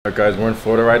Alright guys, we're in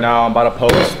Florida right now. I'm about to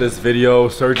post this video.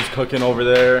 Serge is cooking over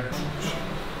there.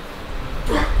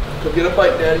 Go get a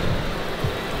bite, daddy.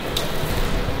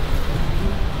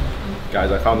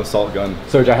 Guys, I found the salt gun.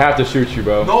 Serge, I have to shoot you,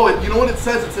 bro. No, you know what it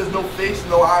says? It says no face,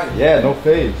 no eyes. Yeah, no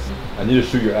face. I need to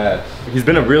shoot your ass. He's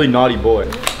been a really naughty boy.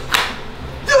 Dude!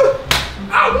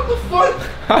 Ow, what the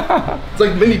fuck? It's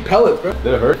like mini pellets, bro.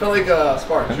 Did it hurt? It felt like a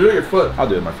spark. Shoot it your foot. I'll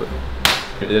do it with my foot.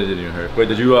 It didn't even hurt. Wait,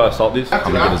 did you salt these? I'm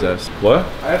gonna get his ass. What?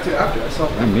 I have to after. I saw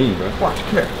that. What do you mean, bro? Watch,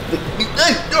 come here.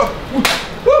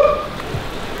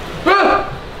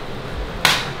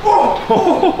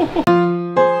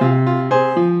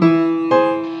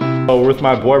 So we're with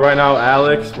my boy right now,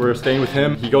 Alex. We're staying with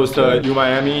him. He goes to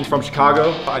Miami. He's from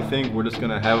Chicago. I think we're just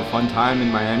gonna have a fun time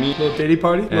in Miami. Little Diddy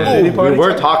party? We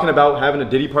were talking about having a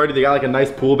Diddy party. They got like a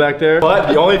nice pool back there. But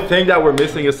the only thing that we're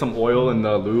missing is some oil and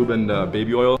lube and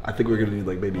baby oil. I think we're gonna need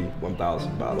like maybe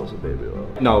 1,000 bottles of baby oil.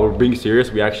 No, we're being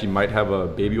serious. We actually might have a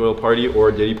baby oil party or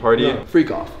a Diddy party. Yeah,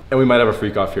 freak off. And we might have a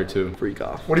freak off here too. Freak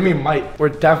off. What do you mean might? We're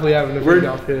definitely having a freak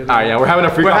off here tonight. Alright, yeah, we're having a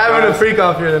freak off. We're having a freak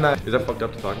off here tonight. Is that fucked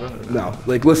up to talk about? No,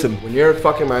 like listen, when you're in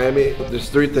fucking Miami, there's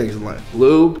 3 things in life.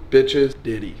 Lube, bitches,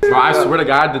 Diddy. Bro, I swear to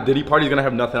God, the Diddy party's gonna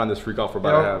have nothing on this freak off we're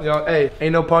about to have. Yo, hey,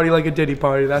 ain't no party like a Diddy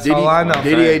party. That's Diddy, all I know.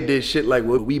 Diddy ain't did shit like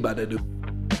what we about to do.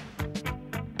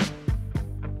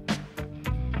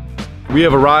 We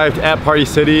have arrived at Party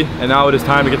City, and now it is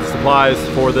time to get the supplies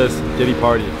for this Diddy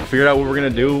party. Figured out what we're gonna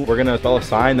do. We're gonna spell a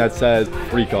sign that says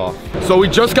freak off. So we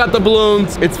just got the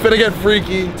balloons. It's finna get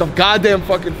freaky. It's a goddamn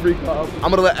fucking freak off. I'm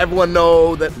gonna let everyone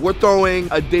know that we're throwing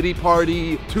a Diddy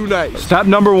party tonight. Step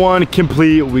number 1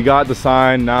 complete. We got the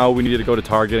sign. Now we need to go to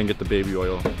Target and get the baby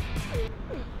oil.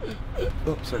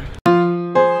 Oh, sorry.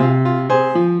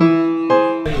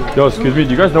 Yo, excuse me,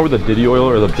 do you guys know where the Diddy oil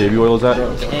or the baby oil is at?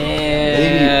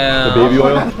 The baby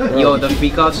oil? Yo, the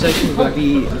freak off section would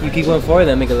be, you keep going forward,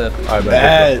 then make a left. I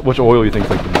bet. Which oil you think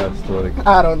is like the best? Like,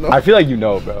 I don't know. I feel like you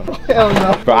know, bro. Hell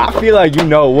no. Bro, I feel like you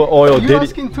know what oil You're Diddy.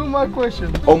 asking too much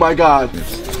questions. Oh my God.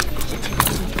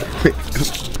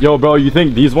 Yo, bro, you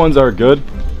think these ones are good?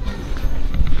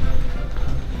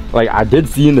 Like, I did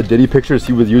see in the Diddy pictures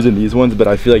he was using these ones, but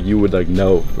I feel like you would like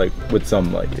know, like with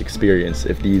some like experience,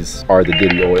 if these are the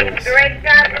Diddy oils. Great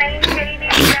job, lane, baby.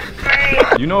 That's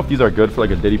great. You know if these are good for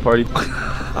like a Diddy party? For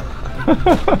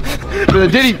the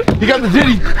Diddy, he got the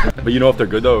Diddy. But you know if they're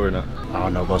good though or not? I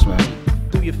don't know, boss man.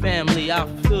 Through your family, I'll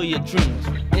fulfill your dreams.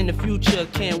 In the future,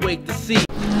 can't wait to see.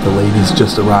 The ladies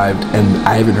just arrived, and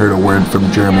I haven't heard a word from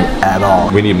German at all.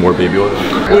 We need more baby oil.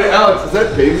 Wait, Alex, is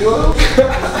that baby oil?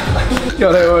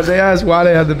 Yo, they asked why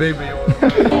they had the baby oil. We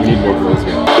need more girls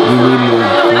here. We need more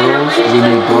girls. We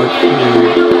need dark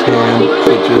hair, tan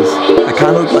bitches. I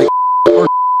kind of look like.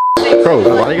 Bro,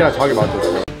 why are you gotta talk about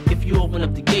this? If you open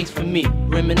up the gates for me,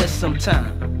 reminisce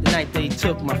sometime. The night they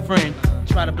took my friend,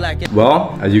 try to black it.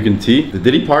 Well, as you can see, the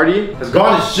Diddy party has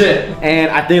gone to shit. And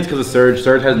I think it's because of Serge.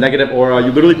 Serge has negative aura.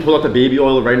 You literally pull out the baby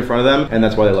oil right in front of them, and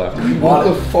that's why they left. What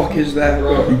the fuck is that,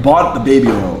 bro? You bought the baby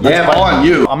oil. That's all on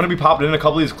you. I'm gonna be popping in a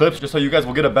couple of these clips just so you guys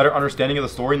will get a better understanding of the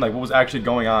story and like what was actually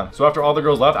going on. So after all the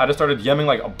girls left, I just started DMing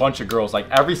like a bunch of girls. Like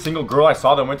every single girl I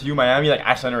saw that went to Miami, like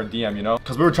I sent her a DM, you know?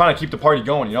 Because we were trying to keep the party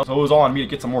going, you know? So it was all on me to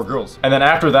get some more girls. And then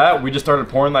after that, we just started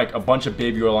pouring like a bunch of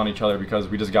baby oil on each other because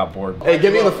we just got bored. Hey,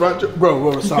 get me in the front.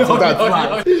 Bro, stop. Stop, that's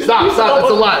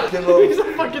a lot. He's a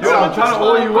fucking I'm trying to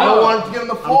oil you up. I don't want it to get on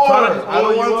the floor. I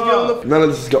don't want it to get on the floor. None of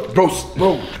this is go. Bro.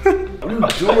 What are you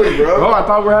doing, bro? Bro, I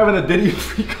thought we were having a Diddy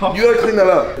freak off. You gotta clean that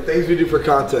up. The things we do for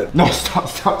content. No, stop.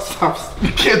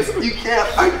 You can't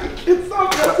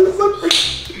stop that.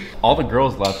 All the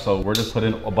girls left, so we're just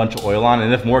putting a bunch of oil on,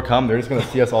 and if more come, they're just gonna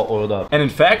see us all oiled up. And in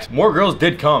fact, more girls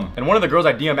did come. And one of the girls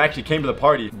I DM'd actually came to the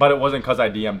party, but it wasn't because I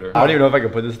DM'd her. I don't even know if I can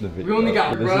put this in the video. We only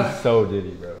got, this is so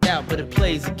Diddy, bro. Out, but it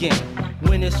plays again.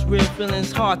 When it's real,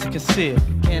 feelings hard to conceal.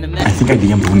 Can't I imagine. think I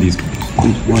DM'd one of these girls.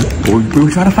 What? We were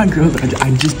trying to find girls.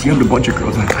 I just DM'd a bunch of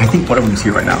girls. I think one of them is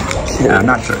here right now. Yeah, I'm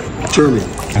not sure. German.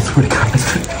 I swear to God.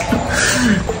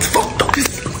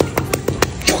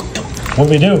 Fucked up. What'd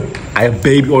we do? I have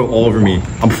baby oil all over me.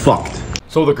 I'm fucked.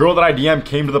 So the girl that I DM'd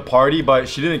came to the party, but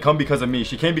she didn't come because of me.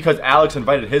 She came because Alex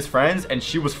invited his friends, and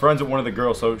she was friends with one of the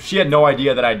girls, so she had no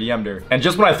idea that I DM'd her. And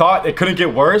just when I thought it couldn't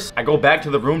get worse, I go back to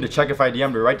the room to check if I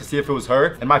DM'd her, right, to see if it was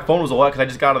her, and my phone was wet because I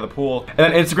just got out of the pool. And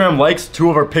then Instagram likes 2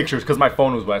 of her pictures because my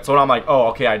phone was wet. So I'm like, oh,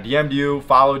 okay, I DM'd you,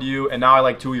 followed you, and now I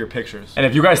like 2 of your pictures. And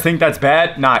if you guys think that's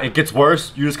bad, nah, it gets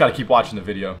worse. You just gotta keep watching the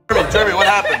video. Tell me what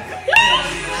happened.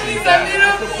 He sent me an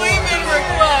appointment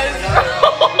request.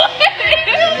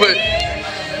 But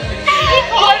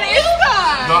What is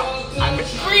that?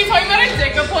 Were you talking about a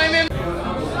dick appointment?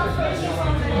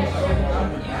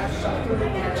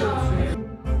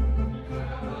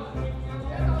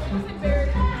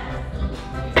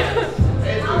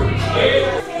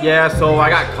 Yeah, so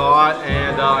I got caught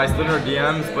and I slid in her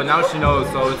DMs, but now she knows,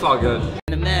 so it's all good.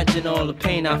 Imagine all the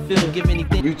pain I feel, give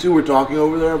anything. You two were talking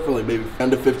over there for like maybe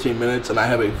 10 to 15 minutes, and I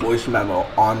have a voice memo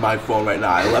on my phone right now.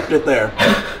 I left it there.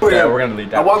 Yeah, we're gonna leave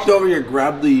that. I walked over here,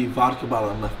 grabbed the vodka bottle,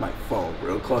 and left my phone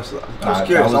real close to them. I was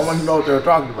curious. I wanted to know what they were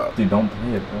talking about. Dude, don't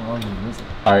play it, bro.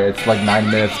 Alright, it's like 9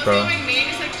 minutes, bro.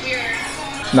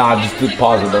 Nah, just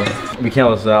pause it, though. We can't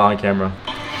listen to that on camera.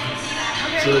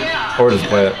 Or just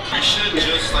play it. I should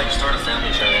just like start a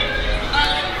family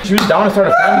channel. She was down to start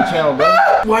a family channel, bro.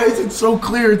 Why is it so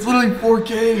clear? It's literally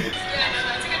 4K.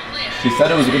 She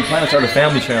said it was a good plan to start a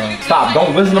family channel. Stop,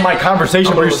 don't listen to my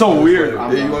conversation, bro. You're so weird.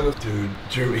 Dude,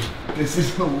 Joey, this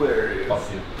is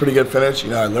hilarious. Pretty good finish.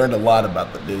 You know, I learned a lot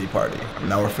about the Diddy party.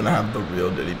 Now we're finna have the real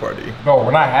Diddy party. Bro,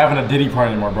 we're not having a Diddy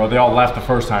party anymore, bro. They all left the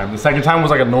first time. The second time was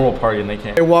like a normal party and they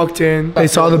came. They walked in, they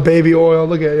saw the baby oil.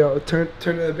 Look at yo, turn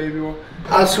to the baby oil.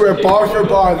 I swear, bar for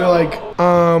bar, they're like,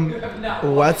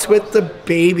 what's with the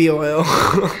baby oil?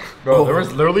 Bro, there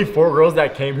was literally 4 girls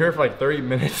that came here for like 30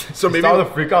 minutes. So maybe saw the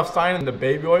freak off sign and the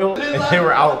baby oil, and they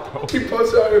were out, bro. She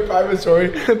posted on her private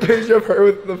story a picture of her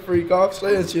with the freak off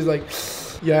sign, and she's like,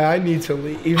 yeah, I need to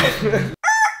leave.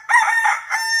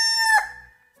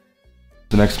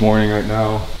 The next morning right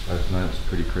now, last night was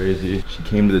pretty crazy. She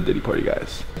came to the Diddy party,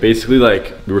 guys. Basically,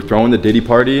 like, we were throwing the Diddy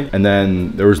party and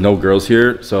then there was no girls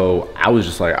here. So I was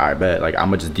just like, I bet, like, I'm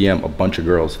gonna just DM a bunch of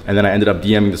girls. And then I ended up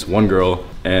DMing this one girl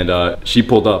and she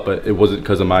pulled up, but it wasn't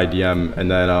because of my DM.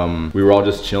 And then we were all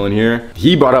just chilling here.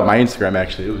 He brought up my Instagram,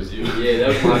 actually. It was you. Yeah, that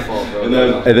was my fault,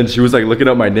 bro. And then she was like looking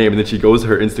up my name and then she goes to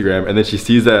her Instagram and then she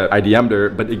sees that I DM'd her,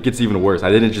 but it gets even worse.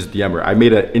 I didn't just DM her. I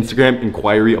made an Instagram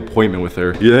inquiry appointment with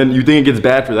her. Then you think it gets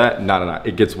bad for that? No,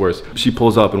 it gets worse. She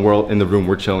pulls up and we're all in the room,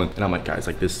 we're chilling. And I'm like, guys,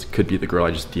 like this could be the girl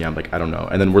I just DM'd, like, I don't know.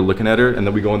 And then we're looking at her and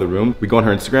then we go in the room, we go on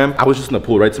her Instagram. I was just in the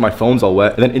pool, right? So my phone's all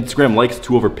wet. And then Instagram likes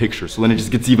 2 of her pictures. So then it just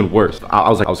gets even worse. I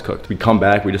was like, I was cooked. We come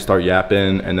back, we just start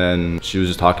yapping. And then she was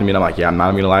just talking to me and I'm like, yeah, I'm not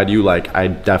even gonna lie to you. Like, I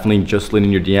definitely just slid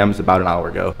in your DMs about an hour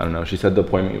ago. I don't know, she said the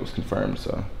appointment was confirmed,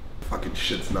 so. Fucking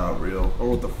shit's not real. Or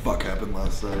what the fuck happened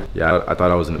last night? Yeah, I thought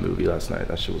I was in a movie last night.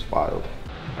 That shit was wild.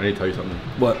 I need to tell you something.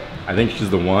 What? I think she's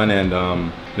the one, and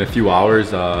in a few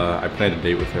hours, I plan to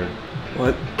date with her.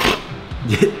 What?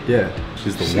 Yeah,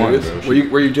 she's the one, bro.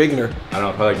 Where you taking her? I don't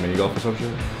know, probably like mini golf or some shit.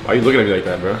 Why are you looking at me like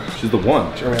that, bro? She's the one.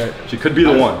 Alright. She could be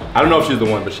the one. I don't know if she's the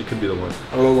one, but she could be the one.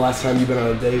 I don't know the last time you've been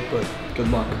on a date, but good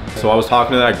luck. So I was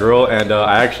talking to that girl, and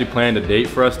I actually planned a date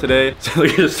for us today. So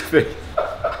look at his face.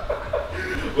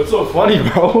 What's so funny,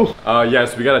 bro?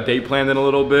 Yes, we got a date planned in a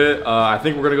little bit. I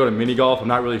think we're gonna go to mini golf. I'm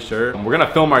not really sure. We're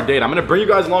gonna film our date. I'm gonna bring you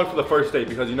guys along for the first date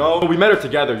because, you know, we met her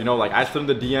together. You know, like I slid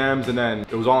in the DMs and then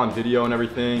it was all on video and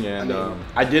everything. And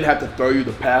I did have to throw you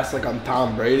the pass like I'm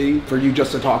Tom Brady for you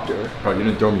just to talk to her. Bro, you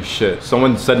didn't throw me shit.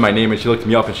 Someone said my name and she looked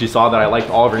me up and she saw that I liked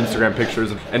all of her Instagram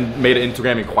pictures and made an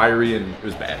Instagram inquiry and it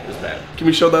was bad. It was bad. Can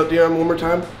we show that DM one more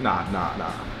time? Nah.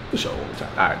 We'll show it one more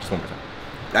time. All right, just one more time.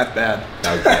 That's bad.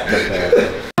 That was bad. That's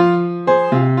bad.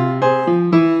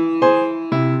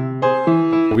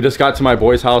 We just got to my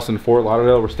boy's house in Fort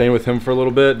Lauderdale. We're staying with him for a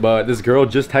little bit, but this girl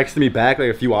just texted me back like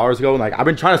a few hours ago. And like, I've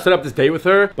been trying to set up this date with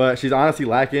her, but she's honestly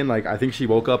lacking. Like, I think she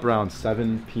woke up around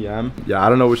 7 p.m. Yeah, I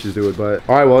don't know what she's doing, but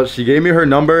all right, well, she gave me her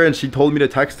number and she told me to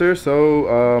text her. So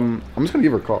I'm just gonna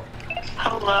give her a call.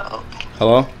 Hello.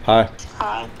 Hello? Hi.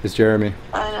 Hi. It's Jeremy.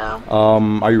 I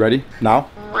know. Are you ready now?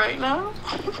 Right now?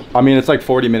 I mean, it's like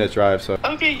 40 minutes drive, so.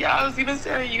 Okay, yeah, I was gonna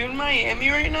say, are you in Miami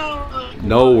right now?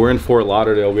 No, we're in Fort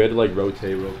Lauderdale. We had to like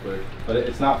rotate real quick, but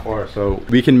it's not far, so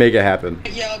we can make it happen.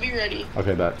 Yeah, I'll be ready.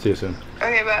 Okay, bye. See you soon.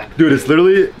 Okay, bye. Dude, it's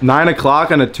literally 9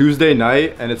 o'clock on a Tuesday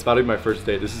night, and it's about to be my first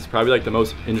date. This is probably like the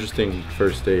most interesting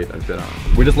first date I've been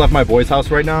on. We just left my boy's house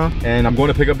right now, and I'm going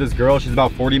to pick up this girl. She's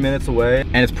about 40 minutes away,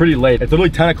 and it's pretty late. It's literally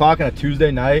 10 o'clock on a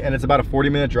Tuesday night, and it's about a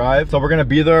 40-minute drive. So we're gonna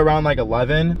be there around like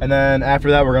 11, and then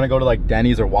after that, we're gonna go to like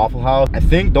Denny's or Waffle House. I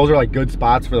think those are like good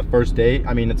spots for the first date.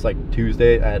 I mean, it's like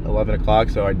Tuesday at 11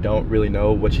 o'clock, so I don't really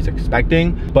know what she's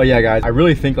expecting. But yeah, guys, I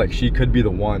really think like she could be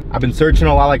the one. I've been searching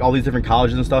a lot, like all these different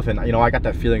colleges and stuff, and you know, I got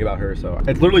that feeling about her. So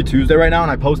it's literally Tuesday right now, and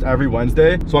I post every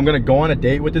Wednesday. So I'm gonna go on a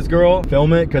date with this girl,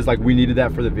 film it, because like we needed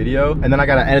that for the video, and then I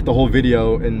gotta edit the whole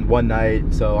video in one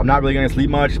night. So I'm not really gonna sleep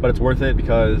much, but it's worth it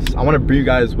because I want to bring you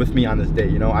guys with me on this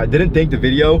date. You know, I didn't think the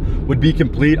video would be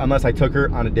complete unless I took her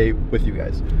on a date with you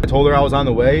guys. I told her I was on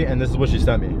the way, and this is what she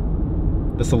sent me.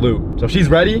 the salute. So she's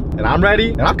ready and I'm ready.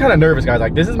 And I'm kind of nervous, guys.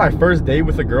 Like, this is my first date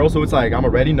with a girl, so it's like I'm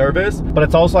already nervous, but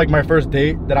it's also like my first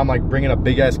date that I'm like bringing a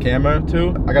big ass camera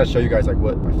to. I gotta show you guys like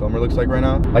what my filmer looks like right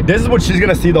now. Like, this is what she's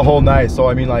gonna see the whole night. So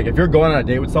I mean, like, if you're going on a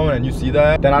date with someone and you see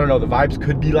that, then I don't know, the vibes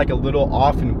could be like a little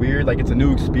off and weird. Like, it's a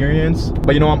new experience,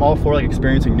 but you know, I'm all for like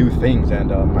experiencing new things,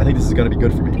 and I think this is gonna be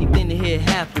good for me. Anything to hear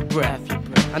half your breath.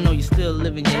 I know you're still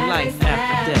living your life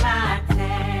after death.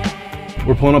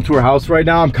 We're pulling up to her house right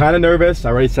now. I'm kind of nervous. I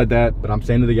already said that, but I'm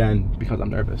saying it again because I'm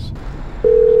nervous. What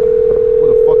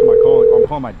the fuck am I calling? Oh, I'm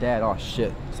calling my dad. Oh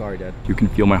shit. Sorry, Dad. You can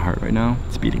feel my heart right now.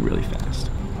 It's beating really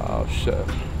fast. Oh shit.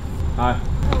 Hi.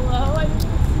 Hello, I didn't see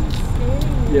you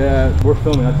staying. Yeah, we're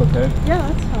filming. That's okay. Yeah,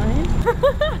 that's fine.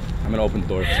 I'm gonna open the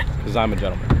door because I'm a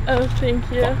gentleman. Oh,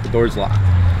 thank you. Fuck, the door's locked.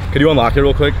 Could you unlock it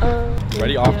real quick?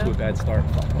 Ready? Off to a bad start.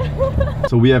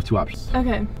 So we have two options.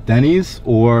 Okay. Denny's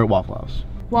or Waffle House?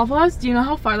 Waffle House, do you know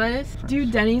how far that is?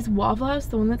 Dude, Denny's Waffle House,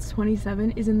 the one that's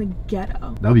 27, is in the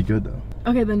ghetto. That would be good though.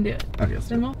 Okay, then do it. Okay, let's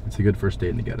do it. It's a good first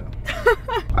date in the ghetto.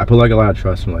 I put like a lot of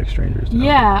trust in like strangers. You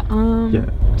know?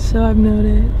 Yeah, so I've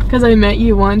noted. Because I met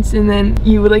you once and then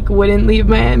you like wouldn't leave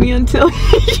Miami until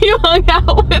you hung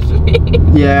out with me.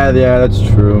 Yeah, that's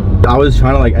true. I was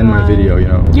trying to like end my video, you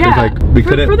know? Yeah, like, we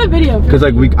couldn't, for the video. Because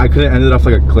like I couldn't end it off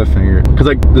like a cliffhanger. Because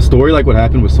like the story, like what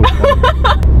happened was so funny.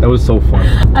 That was so funny.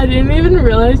 I didn't even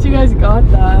realize you guys got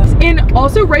that. And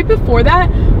also right before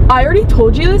that, I already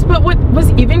told you this, but what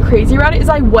was even crazier about it is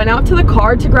I went out to the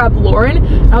car to grab Lauren.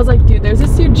 I was like, dude, there's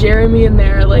this dude Jeremy in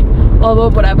there, like blah blah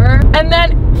whatever. And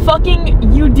then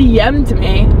fucking you DM'd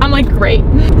me. I'm like, great.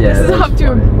 Yeah, this is off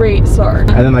to a great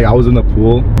start. And then like I was in the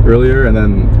pool earlier, and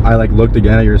then I like looked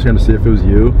again at your Instagram to see if it was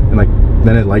you, and like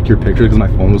then it liked your picture because my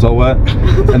phone was all wet.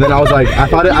 And then I was like, I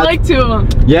thought it. You like two of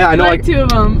them. Yeah, I know. Like two of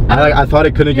them. I thought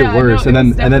it couldn't get worse, and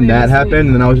then that happened,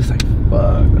 and then I was just like,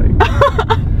 fuck. Like,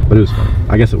 but it was fun.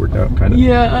 I guess it worked out, kind of.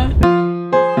 Yeah.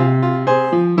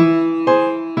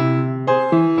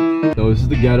 So this is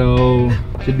the ghetto.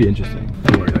 Should be interesting.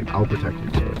 Don't worry, like I'll protect you.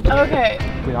 Okay.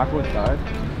 Can we not go inside?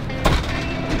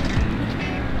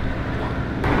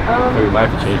 We might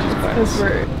have to change these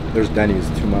plans. There's Denny's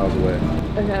 2 miles away.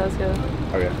 Okay, let's go.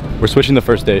 Okay. We're switching the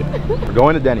first date. We're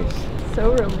going to Denny's.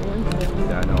 So romantic.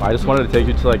 Yeah, I know. I just wanted to take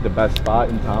you to like the best spot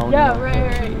in town. Yeah,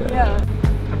 right. Yeah.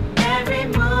 Every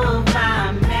move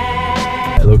I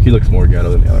make. Loki looks more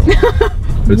ghetto than the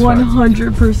other one.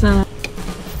 100%.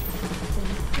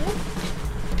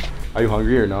 Are you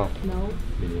hungry or no? No.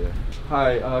 Me neither.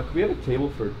 Hi, could we have a table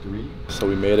for 3? So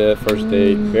we made it, first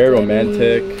date, very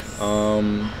romantic.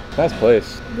 Nice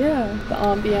place. Yeah, the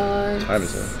ambiance. What time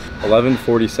is it?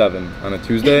 11:47 on a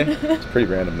Tuesday. It's a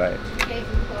pretty random night.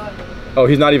 Oh,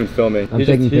 he's not even filming. He's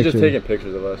just taking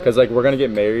pictures of us. Cause like we're gonna get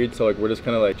married, so like we're just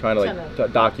kind of like trying to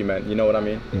like document. You know what I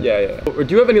mean? Yeah. Or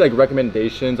do you have any like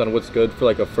recommendations on what's good for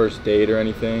like a first date or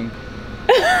anything?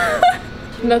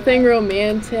 Nothing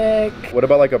romantic. What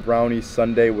about like a brownie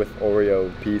sundae with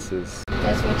Oreo pieces?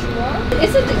 That's what you want?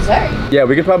 It's a dessert. Yeah,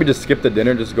 we could probably just skip the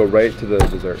dinner, just go right to the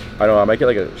dessert. I don't know, I might get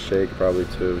like a shake probably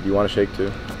too. Do you want a shake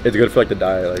too? It's good for like the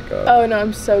diet, like oh no,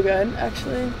 I'm so good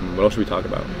actually. What else should we talk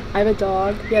about? I have a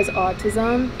dog, he has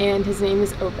autism, and his name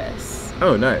is Opus.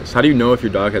 Oh nice. How do you know if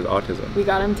your dog has autism? We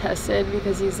got him tested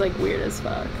because he's like weird as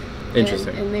fuck.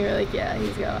 Interesting. And they were like, yeah,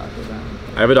 he's got autism.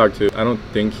 I have a dog too. I don't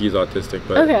think he's autistic,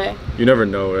 but you never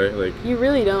know, right? Like you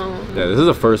really don't. Yeah, this is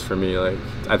a first for me. Like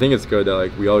I think it's good that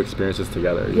like we all experience this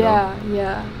together. You know?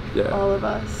 Yeah. All of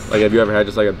us. Like have you ever had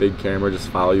just like a big camera just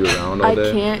follow you around all day?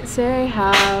 I can't say I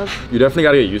have. You definitely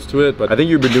gotta get used to it, but I think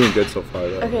you've been doing good so far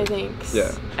though. Okay, thanks.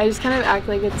 Yeah. I just kind of act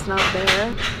like it's not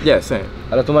there. Yeah, same.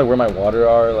 I just don't like where my water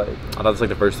are. Like I thought it's like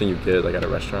the first thing you get like at a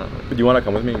restaurant. Like, do you want to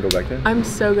come with me and go back there? I'm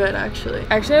so good actually.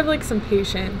 Actually, I have like some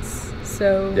patience.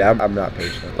 So yeah, I'm not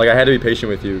patient. Like I had to be patient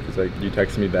with you because like you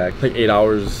texted me back like 8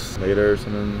 hours later or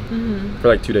something for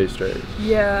like 2 days straight.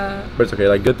 Yeah. But it's okay.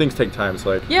 Like good things take time. So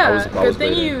like yeah, I was good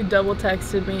thing waiting. You double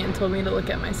texted me and told me to look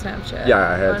at my Snapchat. Yeah,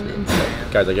 I had on to.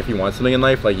 Instagram. Guys, like if you want something in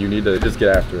life, like you need to just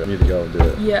get after it. You need to go and do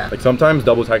it. Yeah. Like sometimes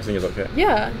double texting is okay.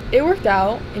 Yeah, it worked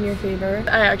out in your favor.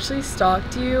 I actually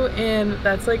stalked you, and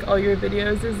that's like all your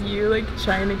videos is you like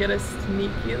trying to get a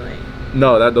sneaky link.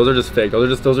 No, those are just fake.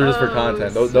 Those are just for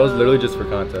content. Those literally just for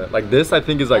content. Like this, I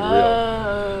think is like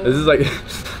real. This is like.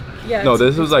 Yeah. No,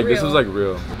 this was like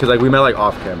real. Cause like we met like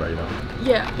off camera, you know.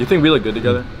 Yeah. You think we look good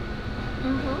together?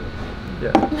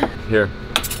 Yeah. Here.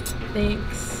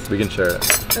 Thanks. We can share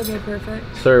it. Okay, perfect.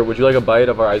 Sir, would you like a bite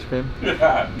of our ice cream?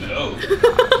 No.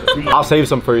 I'll save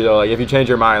some for you though. Like if you change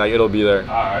your mind, like it'll be there.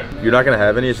 Alright. You're not gonna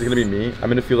have any. It's just gonna be me. I'm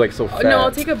gonna feel like so fat. No,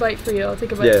 I'll take a bite for you. I'll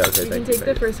take a bite. Yeah, okay. We can take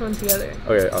the first one together.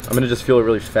 Okay, I'm gonna just feel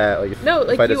really fat. Like no,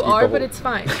 like if I you just eat are, the but whole... it's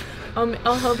fine.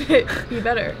 I'll help it be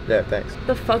better. Yeah, thanks.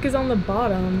 The fuck is on the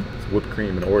bottom? It's whipped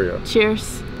cream and Oreo.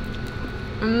 Cheers.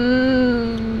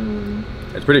 Mmm.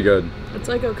 It's pretty good. It's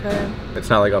like okay. It's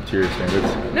not like up to your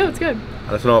standards. No, it's good.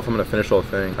 I just don't know if I'm gonna finish the whole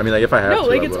thing. I mean, like if I have to, no,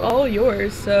 like I it's will. all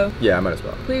yours, so. Yeah, I might as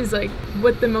well. Please, like,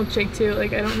 with the milkshake too.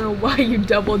 Like, I don't know why you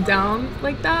doubled down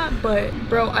like that, but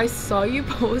bro, I saw you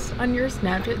post on your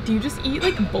Snapchat. Do you just eat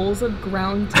like bowls of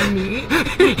ground meat?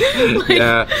 Like,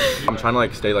 yeah, I'm trying to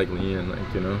like stay like lean and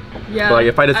like, you know. Yeah. But like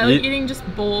if I just like eating just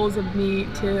bowls of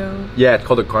meat too. Yeah, it's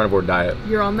called a carnivore diet.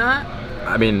 You're on that?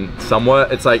 I mean,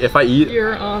 somewhat. It's like if I eat.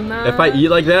 You're on that. If I eat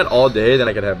like that all day, then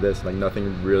I could have this. Like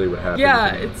nothing really would happen.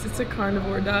 Yeah, it's a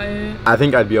carnivore diet. I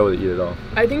think I'd be able to eat it all.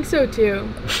 I think so too.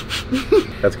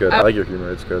 That's good. I like your humor.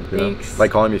 It's good. You Thanks. know?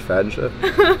 Like calling me fat and shit.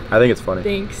 I think it's funny.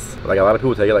 Thanks. Like a lot of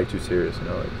people take it like too serious. You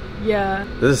know. Like, yeah.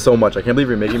 This is so much. I can't believe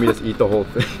you're making me just eat the whole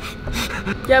thing.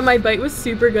 Yeah, my bite was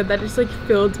super good. That just like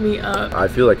filled me up. I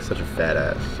feel like such a fat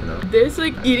ass, you know? This,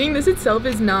 like, eating this itself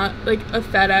is not like a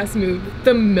fat ass move.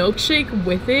 The milkshake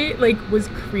with it, like, was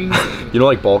crazy. You know,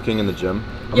 like bulking in the gym?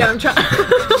 Yeah, I'm trying.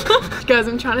 Guys,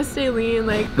 I'm trying to stay lean,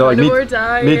 like, no, like carnivore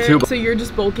diet. Me too. So you're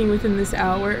just bulking within this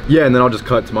hour? Yeah, and then I'll just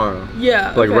cut tomorrow.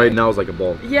 Yeah. But, like right now is like a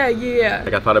bulk. Yeah.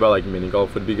 Like I thought about like mini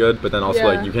golf would be good, but then also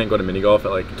like you can't go to mini golf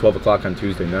at like 12 o'clock on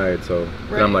Tuesday night, so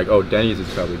then I'm like, oh, Denny's is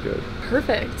probably good.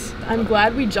 Perfect. I'm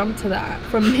glad we jumped to that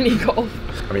from mini golf.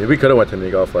 I mean, we could have went to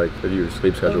mini golf like if your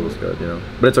sleep schedule was good, you know.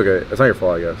 But it's okay. It's not your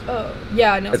fault, I guess. Oh,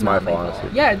 yeah, no, it's my fault, honestly.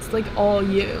 Yeah, it's like all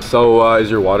you. So is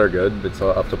your water good? It's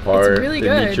up to par? It's really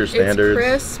good. It meets your standards?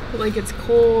 It's crisp, like it's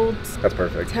cold. That's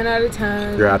perfect. 10 out of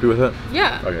 10. You're happy with it?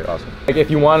 Yeah. Okay, awesome. Like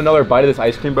if you want another bite of this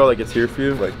ice cream, bro, like it's here for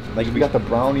you. Like we got the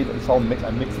brownies, it's all mixed.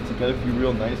 I mixed it together for you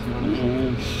real nice. You know what I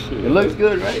mean? Shit. It looks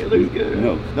good, right? It looks good.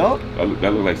 No. No?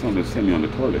 That look like something that's sent me on the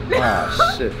toilet.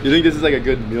 Ah, shit. You think this is like a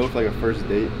good meal for like a first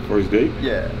date? First date?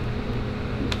 Yeah.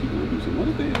 You want to do some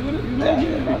other things with it? You know,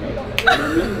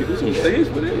 you do some things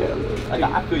with it.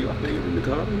 Yeah. I feel you. In the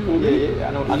car? You know what I mean? Yeah.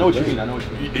 I know what you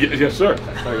mean. Yes, sir.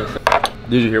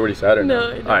 Did you hear what he said or no? No,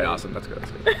 I didn't. All right, awesome. That's good.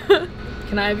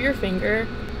 Can I have your finger?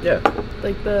 Yeah.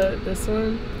 Like this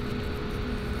one?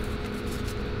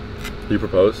 You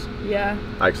propose? Yeah.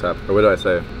 I accept. Or what did I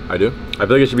say? I do? I feel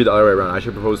like it should be the other way around. I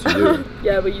should propose to you.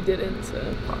 Yeah, but you didn't, so.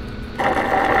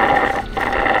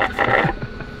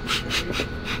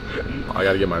 I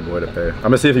gotta get my boy to pay. I'm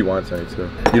gonna see if he wants any too.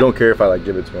 You don't care if I like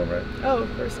give it to him, right? Oh,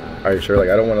 of course not. Are you sure? Like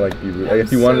I don't want to like be rude. Like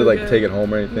if you wanted to like take it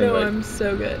home or anything. No, like, I'm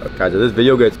so good. Guys, if this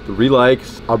video gets 3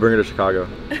 likes, I'll bring her to Chicago.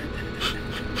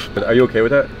 But are you okay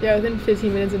with that? Yeah, within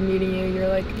 15 minutes of meeting you, you're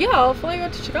like, yeah, I'll fly you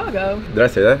out to Chicago. Did I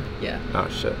say that? Yeah. Oh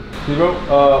shit. Bro,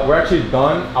 we're actually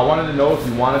done. I wanted to know if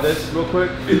you wanted this real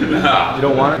quick. Nah. You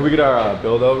don't want it? Can we get our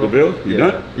bill though? The bill? You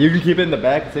done? You can keep it in the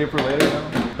back, save for later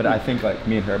though. But I think like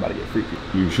me and her are about to get freaky.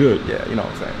 You should. Yeah, you know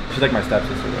what I'm saying. She's like my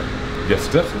stepsister, right? Your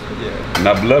stepsister? Yeah.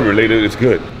 Not blood related, it's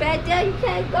good. Bad Dad, you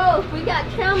can't go. We got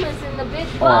cameras in the big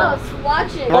box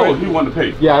watching. Oh, you wanted to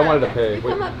pay? Yeah, I wanted to pay. You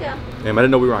come up there. Damn, I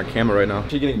didn't know we were on camera right now.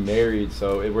 She's getting married,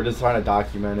 so we're just trying to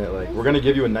document it. Like, we're gonna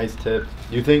give you a nice tip.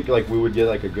 Do you think like we would get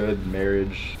like a good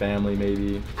marriage family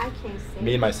maybe? I can't say.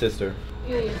 Me and my sister.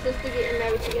 You and your sister getting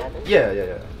married together? Yeah.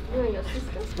 You and your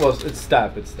sister? Well, it's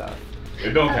step.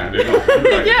 It don't count, it don't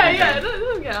count. Yeah, it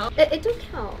doesn't count. It do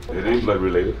count. It ain't blood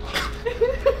related.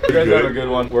 You guys have a good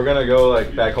one. We're gonna go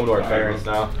like back home to our parents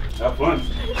now. Have fun.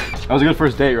 That was a good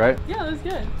first date, right? Yeah, that was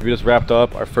good. We just wrapped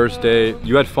up our first date.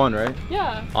 You had fun, right?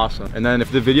 Yeah. Awesome. And then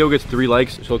if the video gets 3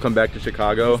 likes, she'll come back to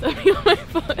Chicago. Stepping on my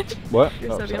foot. What?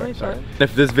 You're stepping on my foot.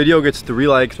 If this video gets 3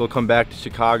 likes, we'll come back to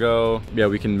Chicago. Yeah,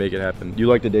 we can make it happen. You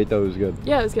liked the date though? It was good.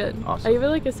 Yeah, it was good. Awesome. I give it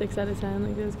like a 6 out of 10.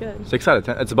 Like, it was good. 6 out of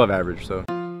 10. It's above average, so.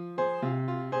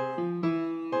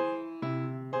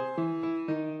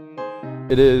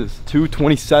 It is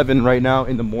 2:27 right now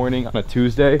in the morning on a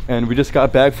Tuesday, and we just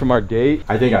got back from our date.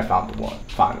 I think I found the one,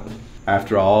 finally.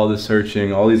 After all the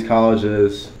searching, all these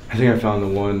colleges, I think I found the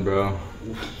one, bro.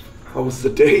 How was the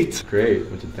date? Great,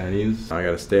 went to Denny's. I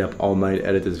gotta stay up all night,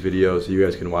 edit this video so you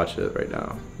guys can watch it right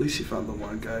now. At least you found the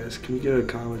one, guys. Can we get a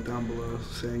comment down below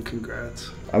saying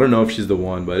congrats? I don't know if she's the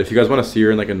one, but if you guys want to see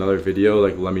her in like another video,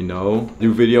 like let me know.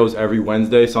 New videos every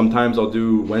Wednesday. Sometimes I'll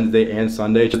do Wednesday and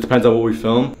Sunday. Just depends on what we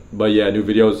film. But yeah, new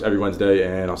videos every Wednesday,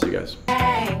 and I'll see you guys.